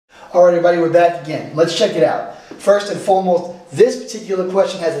All right, everybody, we're back again. Let's check it out. First and foremost, this particular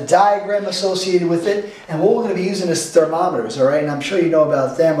question has a diagram associated with it, and what we're going to be using is thermometers, all right? And I'm sure you know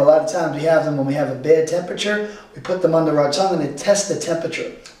about them. A lot of times we have them when we have a bad temperature. We put them under our tongue and they test the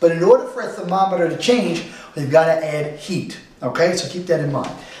temperature. But in order for a thermometer to change, we've got to add heat, okay? So keep that in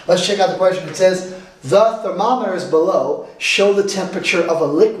mind. Let's check out the question. It says, the thermometers below show the temperature of a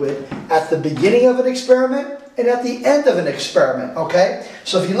liquid at the beginning of an experiment and at the end of an experiment, okay?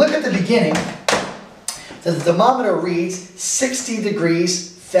 So if you look at the beginning, the thermometer reads 60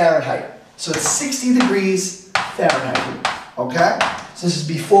 degrees Fahrenheit. So it's 60 degrees Fahrenheit, okay? So this is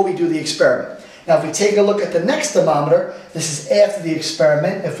before we do the experiment. Now if we take a look at the next thermometer, this is after the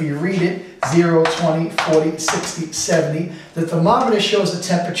experiment. If we read it, 0, 20, 40, 60, 70, the thermometer shows a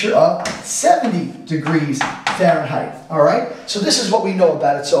temperature of 70 degrees Fahrenheit, all right? So this is what we know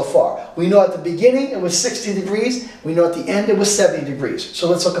about it so far. We know at the beginning it was 60 degrees. We know at the end it was 70 degrees. So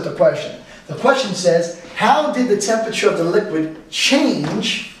let's look at the question. The question says, how did the temperature of the liquid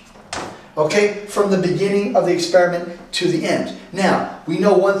change, okay, from the beginning of the experiment to the end? Now, we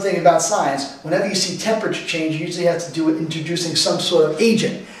know one thing about science. Whenever you see temperature change, you usually have to do it introducing some sort of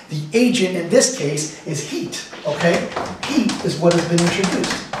agent. The agent in this case is heat, okay? Heat is what has been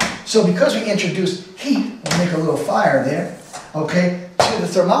introduced. So because we introduced heat, we'll make a little fire there, okay, to the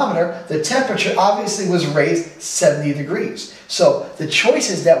thermometer, the temperature obviously was raised 70 degrees. So the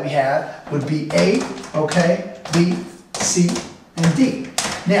choices that we have would be A, okay, B, C, and D.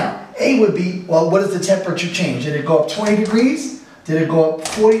 Now, A would be, well, what is the temperature change? Did it go up 20 degrees? Did it go up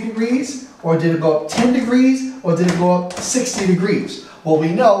 40 degrees? Or did it go up 10 degrees? Or did it go up 60 degrees? Well,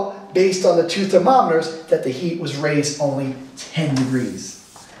 we know, based on the two thermometers, that the heat was raised only 10 degrees.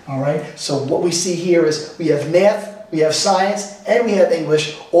 All right? So what we see here is we have math, we have science, and we have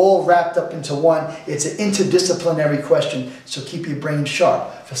English all wrapped up into one. It's an interdisciplinary question, so keep your brain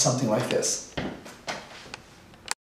sharp for something like this.